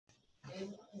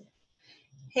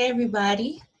Hey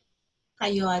everybody, how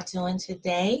you all doing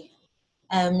today?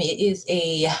 It is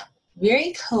a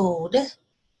very cold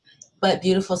but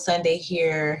beautiful Sunday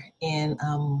here in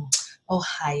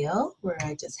Ohio, where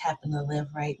I just happen to live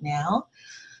right now.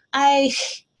 I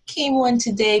came on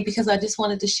today because I just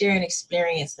wanted to share an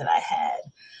experience that I had.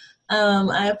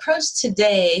 I approached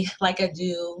today like I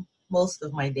do most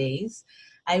of my days.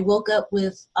 I woke up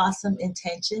with awesome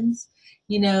intentions.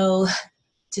 You know,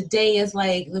 today is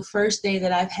like the first day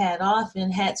that I've had off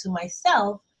and had to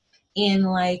myself in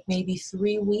like maybe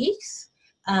 3 weeks.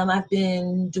 I've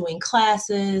been doing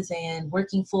classes and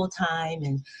working full time,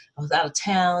 and I was out of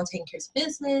town taking care of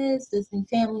business, visiting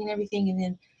family and everything. And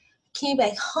then came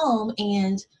back home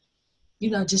and,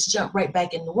 just jumped right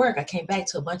back into work. I came back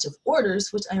to a bunch of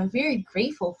orders, which I'm very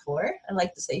grateful for. I'd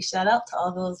like to say shout out to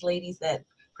all those ladies that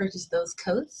purchased those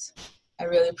coats. I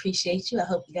really appreciate you. I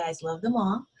hope you guys love them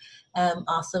all.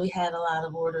 Also, we had a lot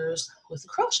of orders with the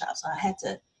Crow Shop, so I had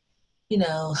to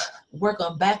work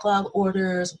on backlog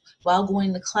orders while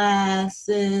going to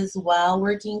classes, while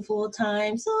working full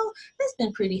time. So it's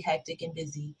been pretty hectic and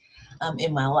busy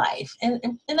in my life. And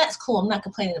that's cool. I'm not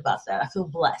complaining about that. I feel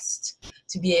blessed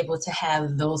to be able to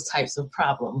have those types of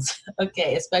problems.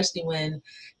 Okay, especially when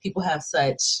people have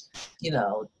such,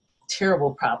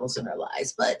 terrible problems in their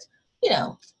lives. But,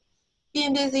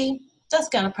 being busy, that's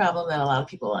kind of problem that a lot of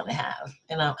people want to have.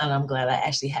 And I'm glad I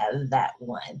actually had that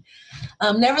one.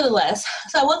 Nevertheless,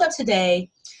 so I woke up today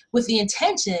with the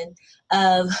intention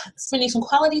of spending some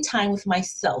quality time with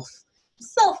myself.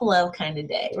 Self-love kind of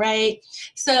day, right?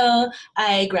 So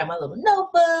I grabbed my little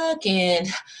notebook and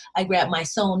I grabbed my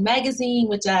Sewn magazine,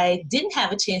 which I didn't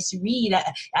have a chance to read.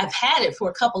 I've had it for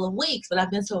a couple of weeks, but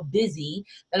I've been so busy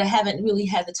that I haven't really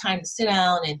had the time to sit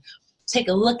down and take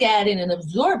a look at it and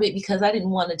absorb it because I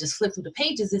didn't want to just flip through the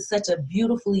pages. It's such a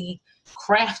beautifully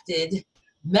crafted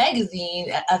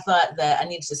magazine. I thought that I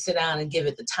needed to sit down and give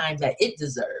it the time that it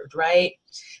deserved, right?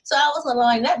 So I was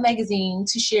allowing that magazine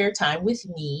to share time with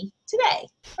me today,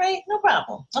 right? No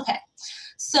problem. Okay.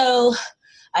 So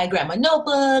I grab my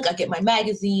notebook, I get my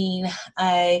magazine,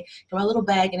 I get my little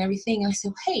bag and everything, and I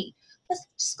said, hey, let's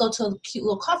just go to a cute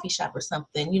little coffee shop or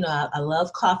something. I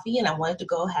love coffee and I wanted to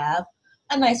go have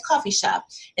a nice coffee shop.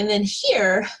 And then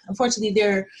here, unfortunately,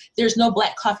 there's no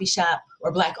black coffee shop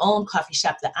or black owned coffee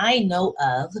shop that I know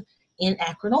of in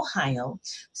Akron, Ohio.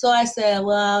 So I said,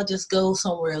 well, I'll just go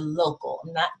somewhere local.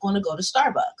 I'm not going to go to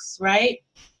Starbucks, right?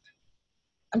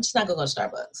 I'm just not going to go to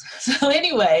Starbucks. So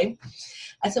anyway,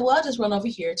 I said, well, I'll just run over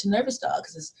here to Nervous Dog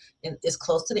because it's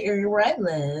close to the area where I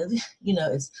live.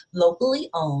 It's locally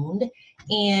owned.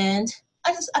 And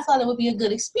I thought it would be a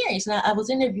good experience. And I was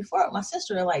in there before with my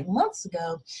sister like months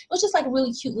ago. It was just like a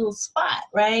really cute little spot,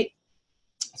 right?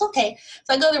 It's okay.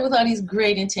 So I go there with all these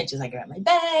great intentions. I grab my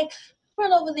bag,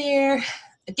 run over there.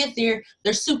 I get there.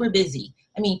 They're super busy.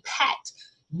 I mean, packed.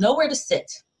 Nowhere to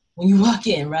sit when you walk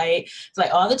in, right? It's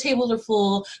like all the tables are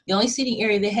full. The only seating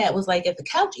area they had was like at the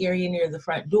couch area near the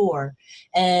front door.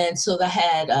 And so they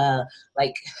had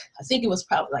I think it was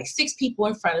probably like 6 people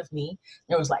in front of me.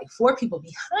 There was like 4 people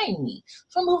behind me.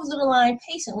 So I moved through the line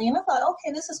patiently and I thought,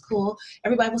 okay, this is cool.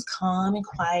 Everybody was calm and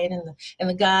quiet, and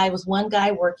the guy was one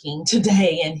guy working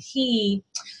today, and he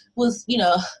was,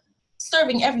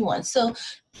 serving everyone. So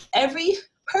every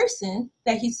person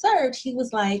that he served, he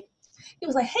was like,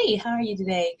 hey, how are you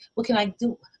today? What can I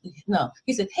do? No,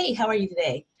 he said, hey, how are you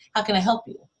today? How can I help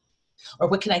you? Or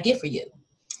what can I get for you?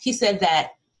 He said that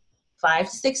 5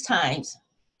 to 6 times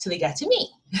till he got to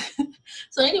me.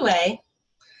 So anyway,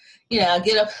 I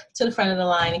get up to the front of the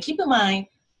line, and keep in mind,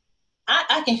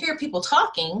 I can hear people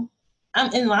talking.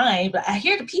 I'm in line, but I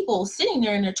hear the people sitting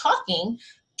there and they're talking,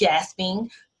 gasping,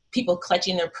 people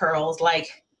clutching their pearls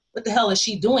like, what the hell is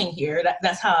she doing here?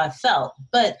 That's how I felt.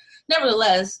 But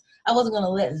nevertheless, I wasn't going to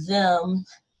let them,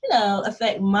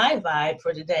 affect my vibe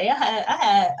for today. I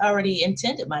had already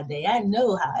intended my day. I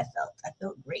know how I felt. I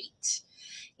felt great.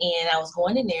 And I was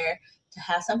going in there to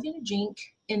have something to drink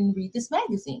and read this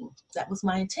magazine. That was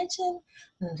my intention,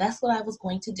 and that's what I was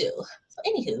going to do. So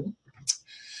anywho,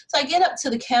 so I get up to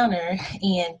the counter,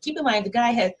 and keep in mind, the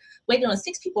guy had waited on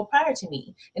 6 people prior to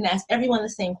me and asked everyone the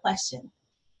same question.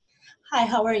 Hi,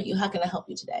 how are you? How can I help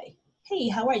you today? Hey,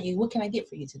 how are you? What can I get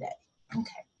for you today?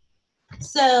 Okay.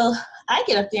 So I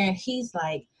get up there, and he's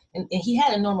like, and he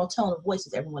had a normal tone of voice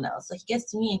with everyone else. So he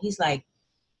gets to me and he's like,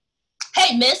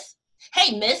 hey, miss,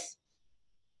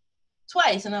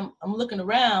 twice. And I'm looking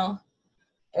around,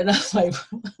 and I was like,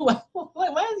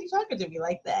 why is he talking to me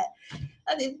like that?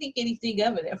 I didn't think anything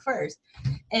of it at first.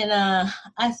 And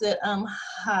I said,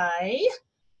 hi.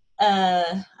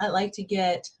 I'd like to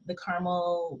get the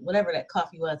caramel, whatever that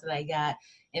coffee was that I got.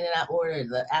 And then I ordered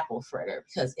the apple fritter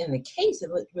because in the case, it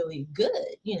looked really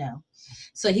good, you know.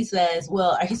 So he says,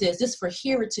 well, he says, this for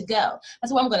here or to go? I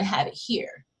said, well, I'm going to have it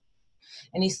here.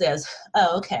 And he says,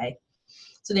 oh, okay.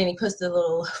 So then he puts the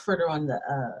little fritter on the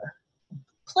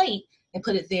plate and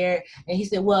put it there. And he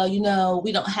said, well, you know,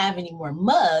 we don't have any more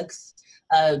mugs.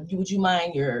 Would you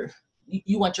mind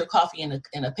you want your coffee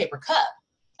in a paper cup?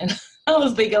 And I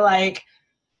was thinking like,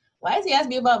 why is he asking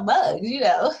me about mugs, you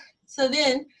know? So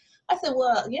then I said,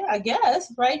 well, yeah, I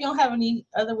guess, right? You don't have any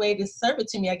other way to serve it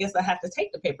to me. I guess I have to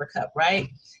take the paper cup, right?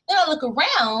 Then I look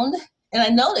around and I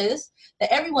noticed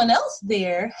that everyone else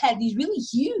there had these really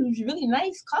huge, really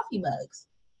nice coffee mugs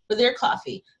for their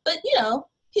coffee. But, you know,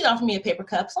 he'd offer me a paper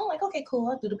cup. So I'm like, okay, cool.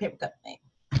 I'll do the paper cup thing.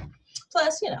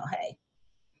 Plus, you know, hey,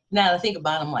 now that I think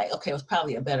about it, I'm like, okay, it was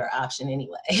probably a better option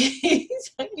anyway.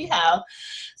 So anyhow,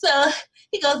 so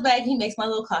he goes back and he makes my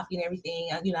little coffee and everything.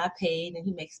 You know, I paid and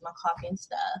he makes my coffee and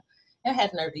stuff. And I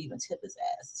had the nerve to even tip his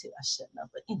ass too. I shouldn't have,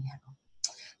 but anyhow.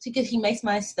 So he makes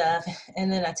my stuff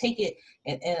and then I take it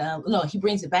and no, he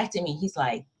brings it back to me. He's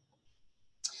like,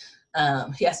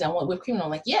 he asked me, I want whipped cream. And I'm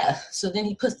like, yeah. So then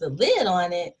he puts the lid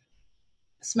on it,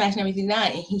 smashing everything down,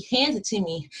 and he hands it to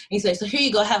me. And he says, so here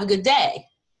you go, have a good day.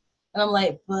 And I'm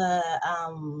like, but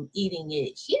I'm eating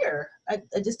it here. I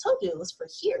just told you it was for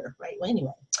here, right? Well,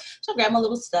 anyway, so I grab my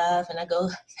little stuff and I go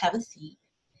have a seat.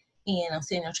 And I'm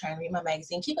sitting there trying to read my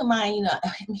magazine. Keep in mind, you know,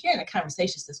 I'm hearing the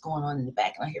conversations that's going on in the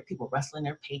back, and I hear people rustling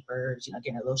their papers, you know,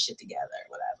 getting their little shit together or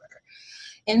whatever.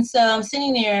 And so I'm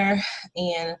sitting there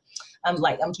and I'm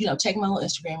you know, checking my little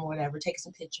Instagram or whatever, taking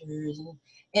some pictures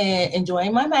and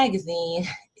enjoying my magazine,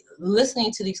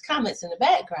 listening to these comments in the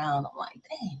background. I'm like,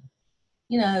 dang.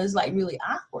 You know, it was like really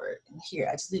awkward here.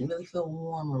 I just didn't really feel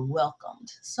warm or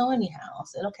welcomed. So anyhow, I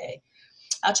said, okay,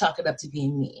 I'll chalk it up to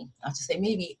being me. I'll just say,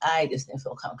 maybe I just didn't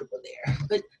feel comfortable there.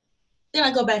 But then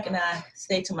I go back and I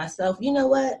say to myself, you know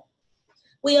what?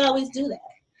 We always do that.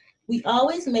 We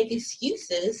always make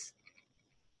excuses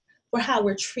for how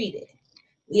we're treated.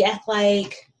 We act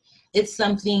like it's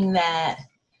something that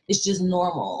is just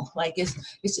normal. Like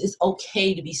it's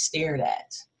okay to be stared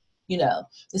at. You know,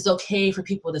 it's okay for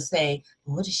people to say,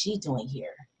 what is she doing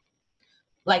here?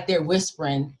 Like they're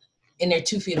whispering and they're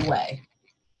 2 feet away.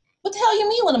 What the hell you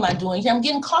mean, what am I doing here? I'm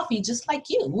getting coffee just like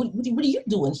you. What are you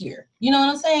doing here? You know what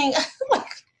I'm saying? Like,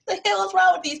 what the hell is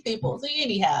wrong with these people? So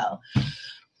anyhow,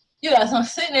 you know, so I'm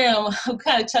sitting there and I'm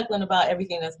kind of chuckling about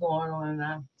everything that's going on.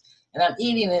 And I'm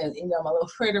eating it, you know, my little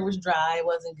fritter was dry, it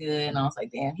wasn't good. And I was like,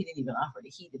 damn, he didn't even offer to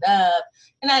heat it up.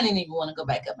 And I didn't even want to go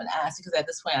back up and ask because at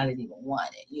this point I didn't even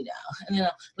want it, you know. And then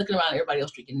I'm looking around, everybody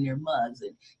else drinking their mugs.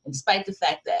 And despite the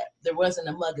fact that there wasn't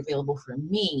a mug available for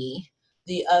me,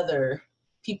 the other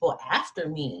people after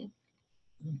me,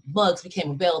 mugs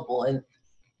became available. And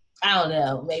I don't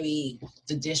know, maybe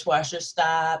the dishwasher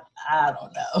stopped. I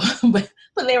don't know.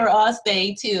 but they were all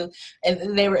staying too.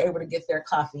 And they were able to get their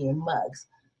coffee in mugs.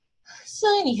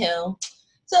 So anyhow,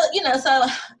 so, you know, so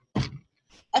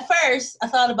at first I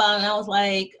thought about it and I was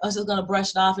like, I was just going to brush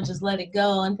it off and just let it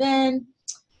go. And then,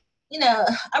 you know,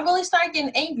 I really started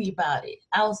getting angry about it.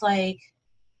 I was like,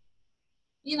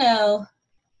 you know,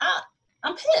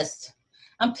 I'm pissed.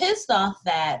 I'm pissed off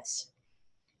that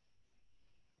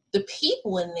the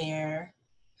people in there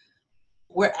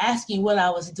were asking what I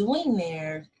was doing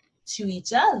there to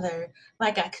each other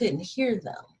like I couldn't hear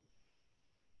them.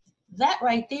 That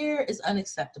right there is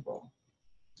unacceptable.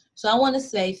 So I want to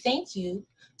say thank you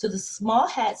to the small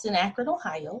hats in Akron,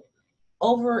 Ohio,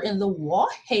 over in the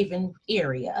Wallhaven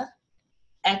area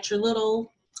at your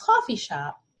little coffee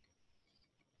shop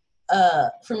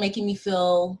for making me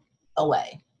feel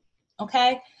away,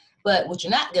 okay? But what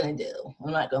you're not gonna do,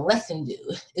 I'm not gonna let them do,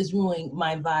 is ruin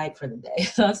my vibe for the day.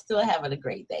 So I'm still having a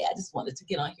great day. I just wanted to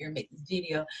get on here and make this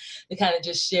video to kind of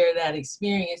just share that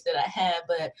experience that I had.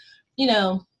 But, you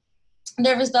know,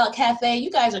 Nervous Dog Cafe,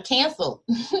 you guys are canceled.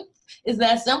 It's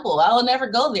that simple. I will never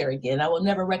go there again. I will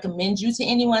never recommend you to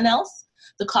anyone else.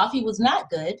 The coffee was not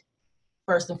good,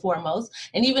 first and foremost.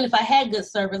 And even if I had good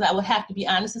service, I would have to be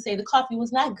honest and say the coffee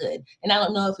was not good. And I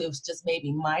don't know if it was just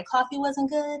maybe my coffee wasn't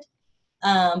good,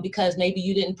 because maybe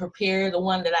you didn't prepare the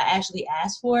one that I actually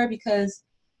asked for, because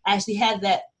I actually had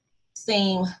that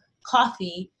same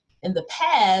coffee in the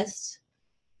past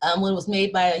when it was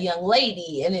made by a young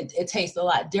lady, and it tastes a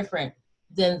lot different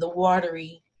than the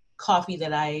watery coffee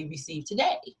that I received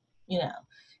today, you know.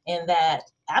 And that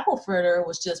apple fritter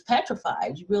was just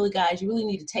petrified. You really, guys, you really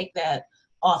need to take that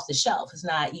off the shelf. It's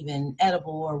not even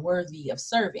edible or worthy of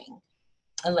serving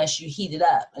unless you heat it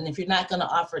up. And if you're not going to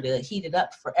offer to heat it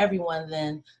up for everyone,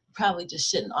 then probably just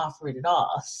shouldn't offer it at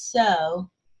all. So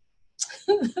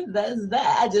that's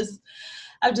that.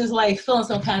 I'm just like feeling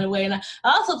some kind of way. And I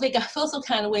also think I feel some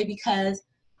kind of way because,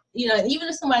 you know, even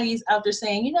if somebody's out there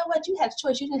saying, you know what, you had a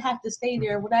choice, you didn't have to stay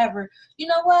there, whatever. You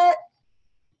know what?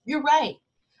 You're right.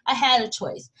 I had a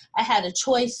choice. I had a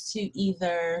choice to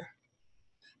either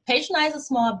patronize a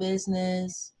small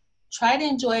business, try to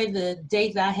enjoy the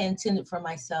day that I had intended for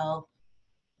myself,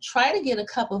 try to get a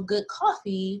cup of good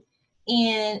coffee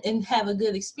and have a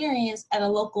good experience at a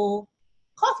local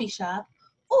coffee shop,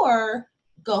 or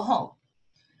go home,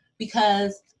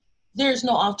 because there's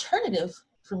no alternative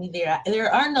for me there.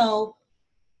 There are no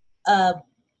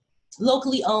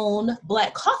locally owned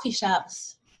Black coffee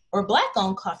shops or Black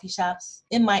owned coffee shops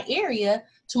in my area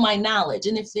to my knowledge.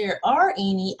 And if there are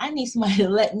any, I need somebody to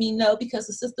let me know, because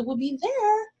the sister will be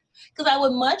there. Because I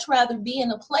would much rather be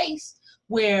in a place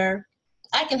where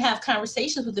I can have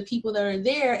conversations with the people that are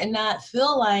there and not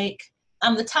feel like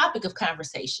I'm the topic of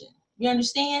conversation. You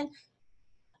understand?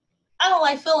 I don't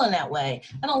like feeling that way.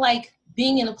 I don't like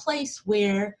being in a place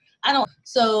where I don't.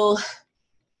 So,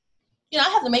 you know, I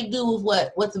have to make do with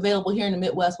what's available here in the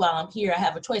Midwest while I'm here. I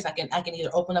have a choice. I can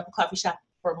either open up a coffee shop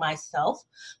for myself,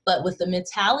 but with the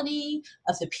mentality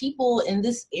of the people in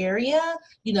this area,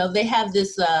 you know, they have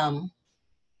this, some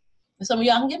of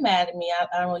y'all can get mad at me.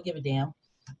 I don't really give a damn,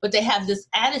 but they have this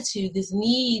attitude, this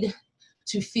need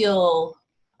to feel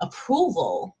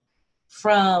approval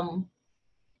from,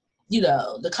 you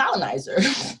know, the colonizer,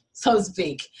 so to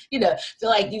speak. You know, feel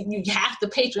like you have to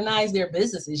patronize their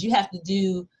businesses. You have to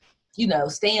do, you know,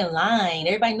 stay in line.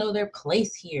 Everybody know their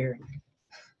place here.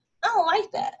 I don't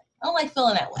like that. I don't like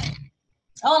feeling that way.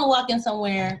 I want to walk in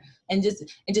somewhere and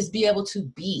just be able to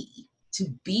be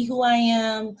who I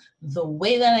am, the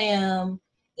way that I am,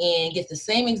 and get the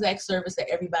same exact service that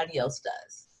everybody else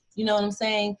does. You know what I'm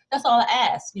saying? That's all I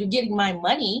ask. You're getting my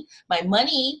money. My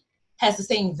money has the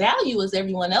same value as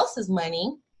everyone else's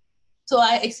money. So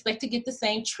I expect to get the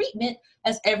same treatment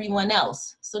as everyone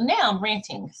else. So now I'm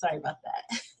ranting. Sorry about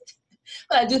that.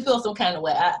 But I do feel some kind of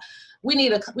way. We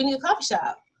need a coffee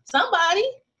shop.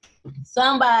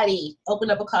 Somebody open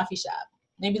up a coffee shop.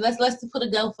 Maybe let's put a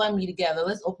GoFundMe together.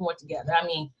 Let's open one together. I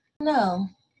mean, no,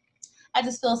 I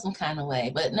just feel some kind of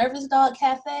way. But Nervous Dog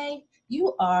Cafe,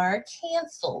 you are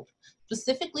canceled.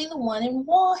 Specifically the one in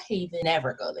Wallhaven.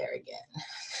 Never go there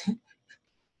again.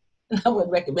 And I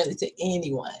wouldn't recommend it to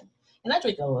anyone. And I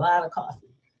drink a lot of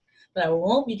coffee, but I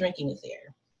won't be drinking it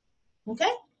there.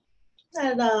 Okay? Not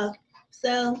at all.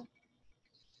 So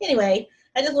anyway,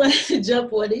 I just wanted to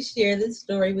jump on and share this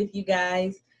story with you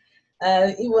guys.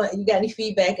 You got any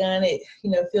feedback on it,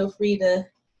 you know, feel free to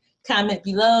comment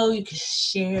below. You can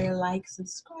share, like,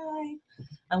 subscribe.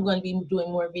 I'm going to be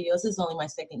doing more videos. This is only my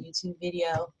second YouTube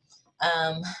video.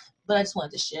 But I just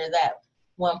wanted to share that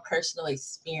one personal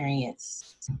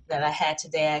experience that I had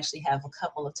today. I actually have a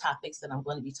couple of topics that I'm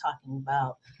going to be talking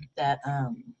about that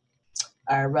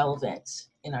are relevant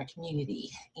in our community.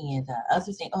 And the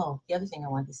other thing I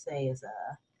wanted to say is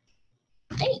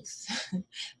thanks.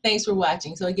 Thanks for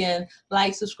watching. So again,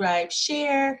 like, subscribe,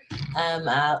 share.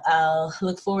 I'll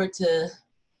look forward to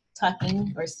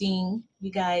talking or seeing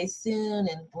you guys soon,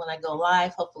 and when I go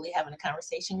live, hopefully having a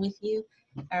conversation with you.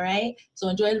 All right, so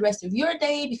enjoy the rest of your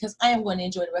day, because I am going to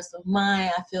enjoy the rest of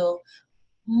mine. I feel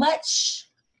much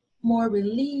more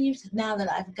relieved now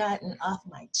that I've gotten off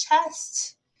my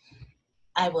chest.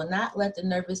 I will not let the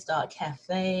Nervous Dog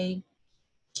Cafe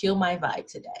kill my vibe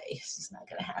today. It's just not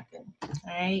gonna happen. All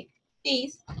right,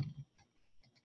 peace.